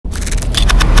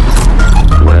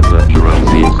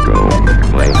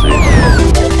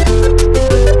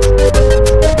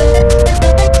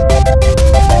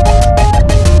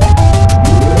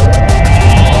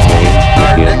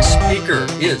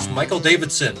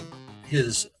Davison.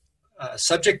 His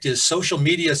subject is social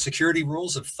media security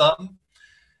rules of thumb.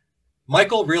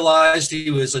 Michael realized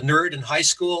he was a nerd in high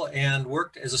school and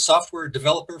worked as a software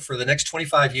developer for the next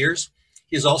 25 years.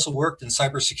 He has also worked in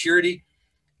cybersecurity,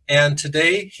 and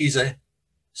today he's a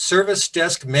service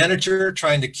desk manager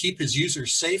trying to keep his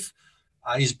users safe.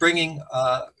 He's bringing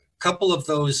a couple of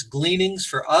those gleanings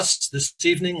for us this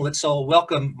evening. Let's all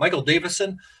welcome Michael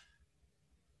Davison.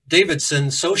 Davidson,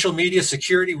 social media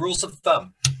security rules of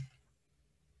thumb.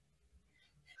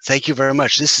 Thank you very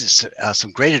much. This is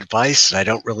some great advice. I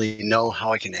don't really know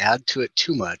how I can add to it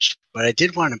too much, but I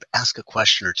did want to ask a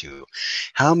question or two.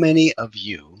 How many of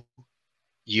you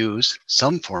use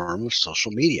some form of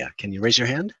social media? Can you raise your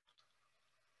hand?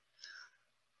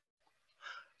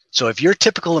 So if you're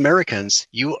typical Americans,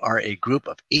 you are a group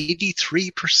of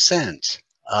 83%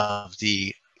 of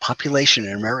the population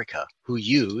in America who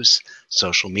use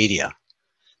social media.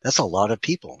 That's a lot of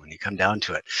people when you come down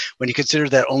to it. When you consider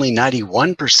that only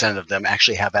 91% of them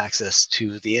actually have access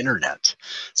to the internet.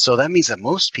 So that means that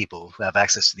most people who have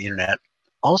access to the internet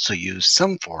also use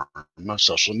some form of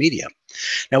social media.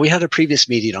 Now, we had a previous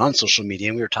meeting on social media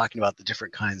and we were talking about the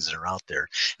different kinds that are out there.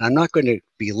 And I'm not going to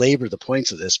belabor the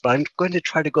points of this, but I'm going to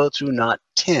try to go through not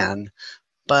 10,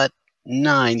 but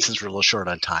 9, since we're a little short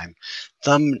on time,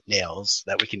 thumbnails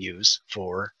that we can use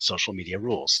for social media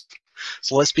rules.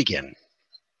 So let's begin.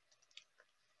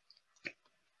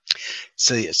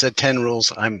 So it said 10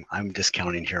 rules. I'm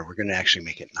discounting here. We're going to actually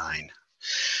make it 9.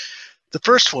 The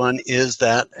first one is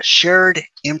that shared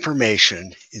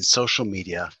information in social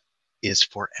media is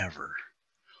forever.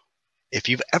 If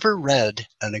you've ever read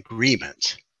an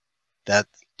agreement, that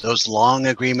those long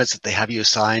agreements that they have you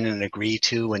sign and agree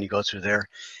to when you go through there,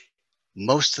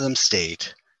 most of them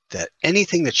state that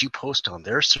anything that you post on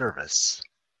their service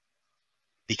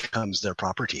becomes their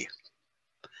property.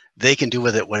 They can do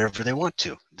with it whatever they want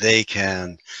to. They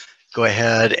can go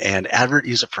ahead and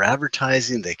use it for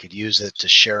advertising. They could use it to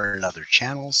share in other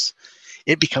channels.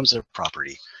 It becomes their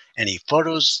property. Any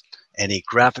photos, any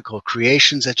graphical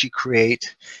creations that you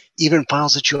create, even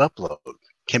files that you upload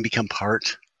can become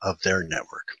part of their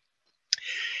network.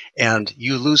 And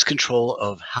you lose control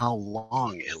of how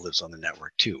long it lives on the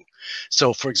network too.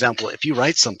 So for example, if you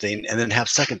write something and then have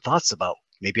second thoughts about,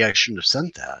 maybe I shouldn't have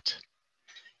sent that,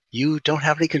 you don't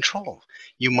have any control.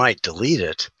 You might delete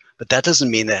it, but that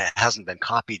doesn't mean that it hasn't been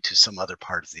copied to some other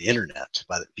part of the internet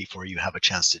before you have a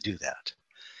chance to do that.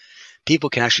 People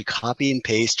can actually copy and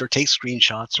paste or take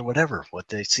screenshots or whatever, what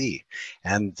they see,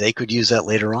 and they could use that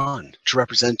later on to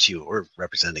represent you or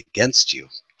represent against you.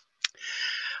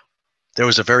 There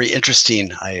was a very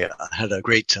interesting, I had a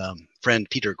great friend,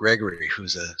 Peter Gregory,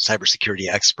 who's a cybersecurity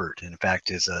expert, and in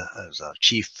fact is a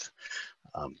chief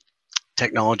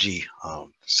technology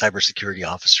cybersecurity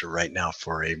officer right now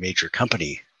for a major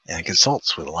company and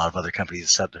consults with a lot of other companies that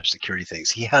set their security things.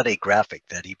 He had a graphic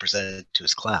that he presented to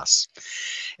his class,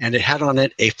 and it had on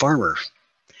it a farmer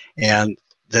and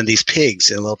then these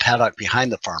pigs in a little paddock behind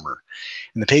the farmer.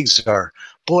 And the pigs are,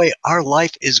 boy, our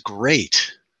life is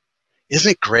great.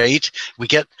 Isn't it great? We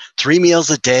get 3 meals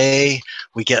a day.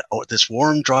 We get this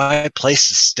warm, dry place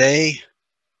to stay.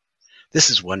 This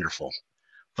is wonderful.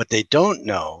 What they don't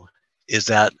know is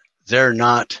that they're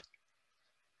not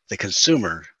the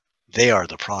consumer, they are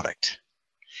the product.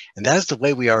 And that is the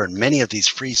way we are in many of these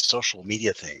free social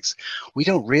media things. We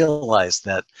don't realize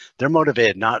that they're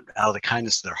motivated not out of the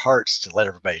kindness of their hearts to let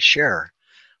everybody share,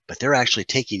 but they're actually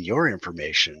taking your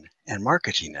information and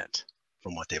marketing it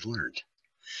from what they've learned.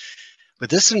 With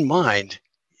this in mind,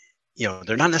 you know,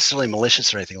 they're not necessarily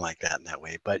malicious or anything like that in that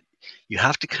way, but you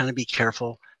have to kind of be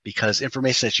careful, because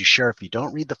information that you share, if you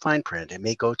don't read the fine print, it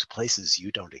may go to places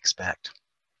you don't expect.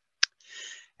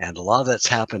 And a lot of that's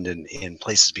happened in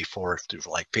places before through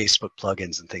like Facebook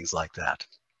plugins and things like that.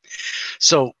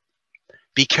 So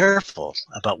be careful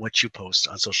about what you post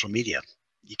on social media.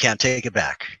 You can't take it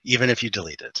back, even if you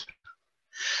delete it.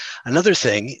 Another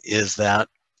thing is that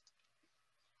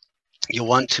you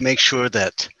want to make sure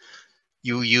that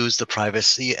you use the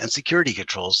privacy and security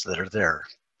controls that are there.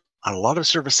 On a lot of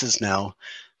services now,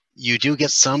 you do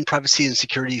get some privacy and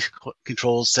security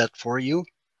controls set for you,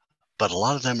 but a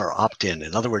lot of them are opt-in.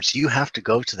 In other words, you have to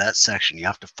go to that section. You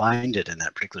have to find it in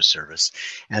that particular service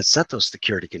and set those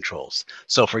security controls.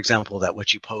 So for example, that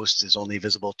what you post is only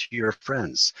visible to your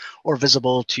friends, or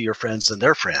visible to your friends and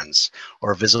their friends,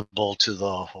 or visible to the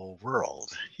whole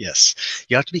world. Yes,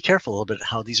 you have to be careful a little bit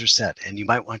how these are set, and you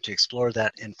might want to explore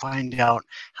that and find out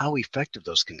how effective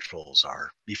those controls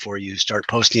are before you start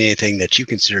posting anything that you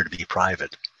consider to be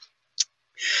private.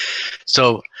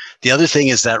 So the other thing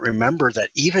is that remember that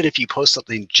even if you post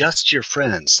something just to your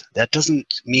friends, that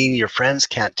doesn't mean your friends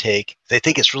can't take, they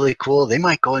think it's really cool, they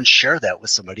might go and share that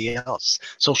with somebody else.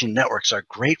 Social networks are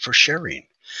great for sharing.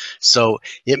 So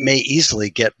it may easily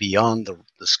get beyond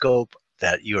the scope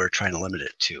that you are trying to limit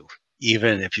it to,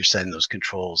 even if you're setting those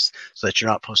controls so that you're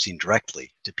not posting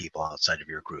directly to people outside of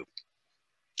your group.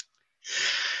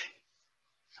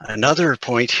 Another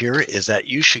point here is that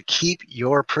you should keep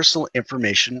your personal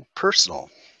information personal.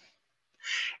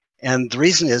 And the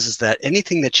reason is that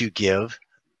anything that you give,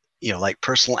 like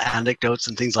personal anecdotes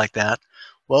and things like that,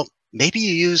 well, maybe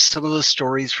you use some of those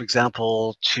stories, for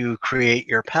example, to create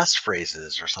your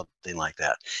passphrases or something like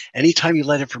that. Anytime you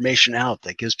let information out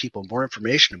that gives people more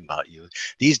information about you,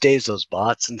 these days, those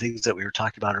bots and things that we were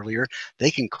talking about earlier,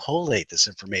 they can collate this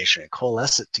information and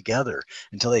coalesce it together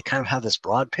until they kind of have this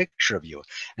broad picture of you.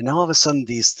 And now all of a sudden,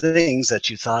 these things that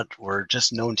you thought were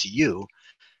just known to you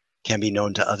can be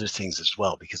known to other things as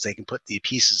well, because they can put the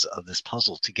pieces of this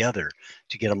puzzle together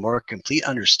to get a more complete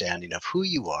understanding of who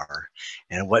you are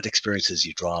and what experiences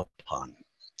you draw upon.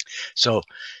 So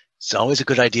it's always a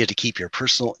good idea to keep your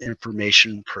personal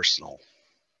information personal.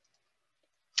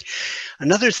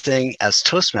 Another thing as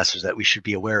Toastmasters that we should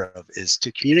be aware of is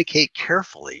to communicate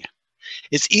carefully.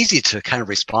 It's easy to kind of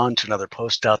respond to another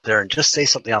post out there and just say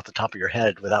something off the top of your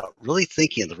head without really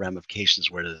thinking of the ramifications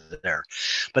where they're there.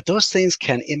 But those things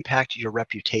can impact your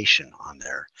reputation on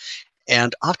there.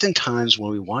 And oftentimes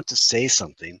when we want to say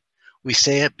something, we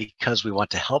say it because we want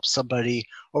to help somebody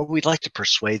or we'd like to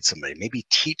persuade somebody, maybe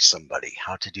teach somebody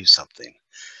how to do something.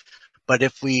 But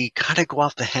if we kind of go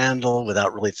off the handle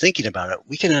without really thinking about it,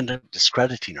 we can end up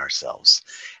discrediting ourselves.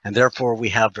 And therefore, we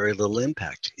have very little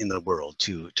impact in the world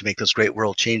to make those great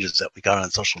world changes that we got on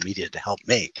social media to help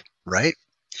make, right?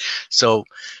 So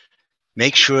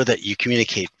make sure that you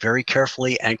communicate very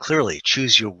carefully and clearly.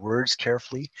 Choose your words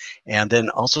carefully. And then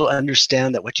also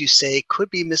understand that what you say could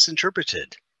be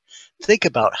misinterpreted. Think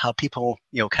about how people,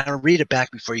 kind of read it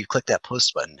back before you click that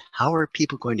post button. How are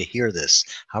people going to hear this?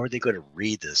 How are they going to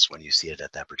read this when you see it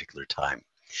at that particular time?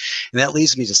 And that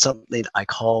leads me to something I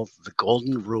call the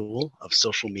golden rule of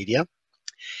social media.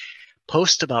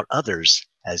 Post about others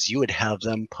as you would have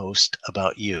them post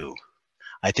about you.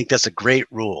 I think that's a great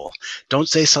rule. Don't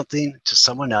say something to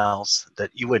someone else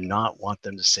that you would not want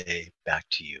them to say back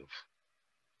to you.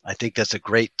 I think that's a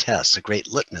great test, a great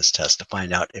litmus test to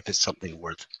find out if it's something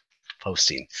worth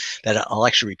posting. That I'll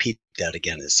actually repeat that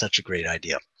again. It's such a great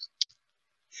idea.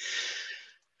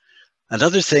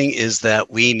 Another thing is that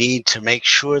we need to make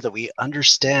sure that we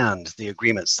understand the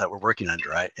agreements that we're working under.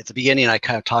 Right? At the beginning, I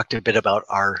kind of talked a bit about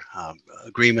our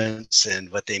agreements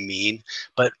and what they mean,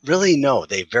 but really, no,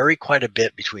 they vary quite a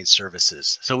bit between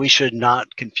services. So we should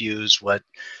not confuse what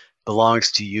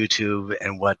belongs to YouTube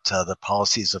and what the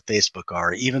policies of Facebook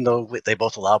are, even though they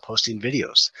both allow posting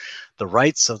videos. The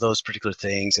rights of those particular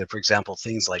things, and for example,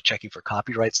 things like checking for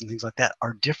copyrights and things like that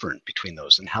are different between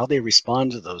those, and how they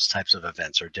respond to those types of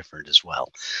events are different as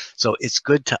well. So it's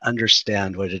good to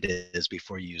understand what it is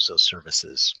before you use those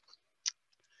services.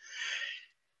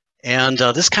 And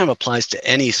this kind of applies to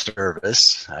any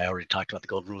service. I already talked about the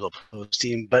golden rule of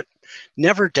posting, but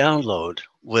never download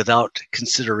without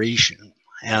consideration.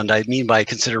 And I mean by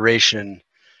consideration,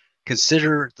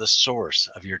 consider the source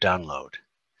of your download.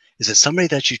 Is it somebody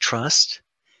that you trust?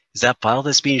 Is that file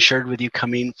that's being shared with you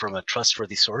coming from a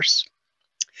trustworthy source?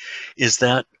 Is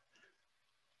that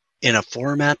in a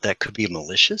format that could be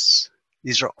malicious?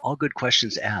 These are all good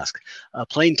questions to ask. A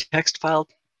plain text file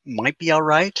might be all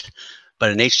right, but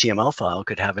an HTML file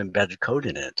could have embedded code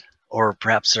in it. Or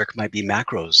perhaps there might be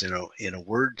macros in a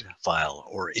Word file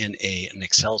or in an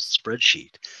Excel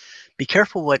spreadsheet. Be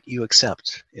careful what you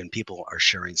accept when people are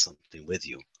sharing something with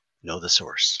you. Know the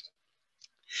source.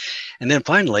 And then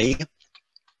finally,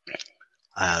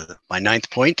 my ninth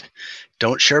point,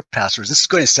 don't share passwords. This is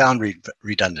going to sound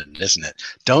redundant, isn't it?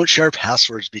 Don't share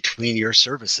passwords between your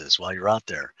services while you're out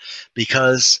there,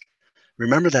 because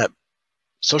remember that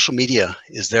social media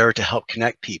is there to help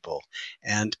connect people.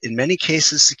 And in many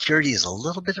cases, security is a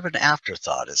little bit of an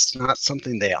afterthought. It's not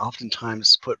something they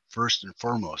oftentimes put first and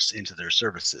foremost into their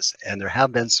services. And there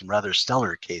have been some rather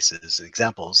stellar cases and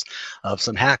examples of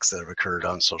some hacks that have occurred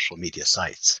on social media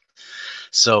sites.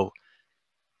 So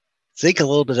think a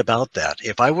little bit about that.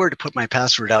 If I were to put my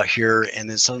password out here and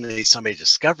then suddenly somebody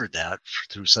discovered that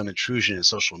through some intrusion in a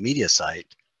social media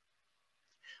site,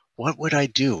 what would I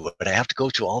do? Would I have to go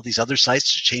to all these other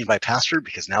sites to change my password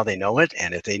because now they know it?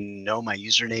 And if they know my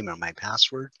username and my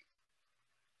password,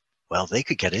 Well, they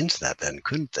could get into that then,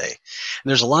 couldn't they? And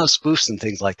there's a lot of spoofs and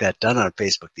things like that done on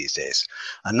Facebook these days.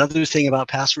 Another thing about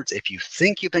passwords, if you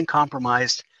think you've been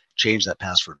compromised, change that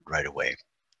password right away.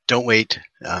 Don't wait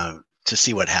to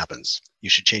see what happens. You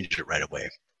should change it right away.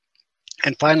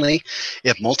 And finally,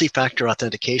 if multi-factor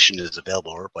authentication is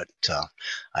available, or what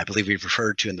I believe we've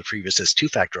referred to in the previous as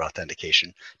two-factor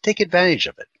authentication, take advantage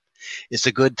of it. It's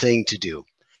a good thing to do.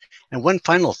 And one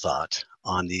final thought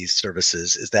on these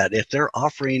services is that if they're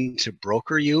offering to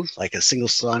broker you like a single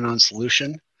sign-on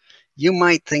solution, you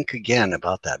might think again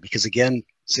about that, because again,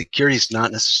 security is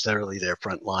not necessarily their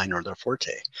front line or their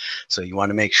forte. So you want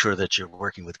to make sure that you're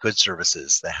working with good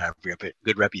services that have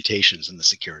good reputations in the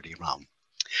security realm.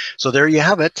 So there you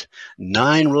have it,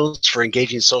 9 rules for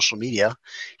engaging social media.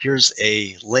 Here's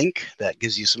a link that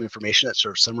gives you some information that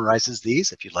sort of summarizes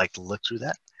these if you'd like to look through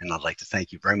that. And I'd like to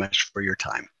thank you very much for your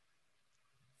time.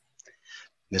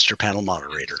 Mr. Panel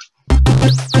Moderator.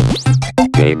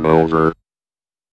 Game over.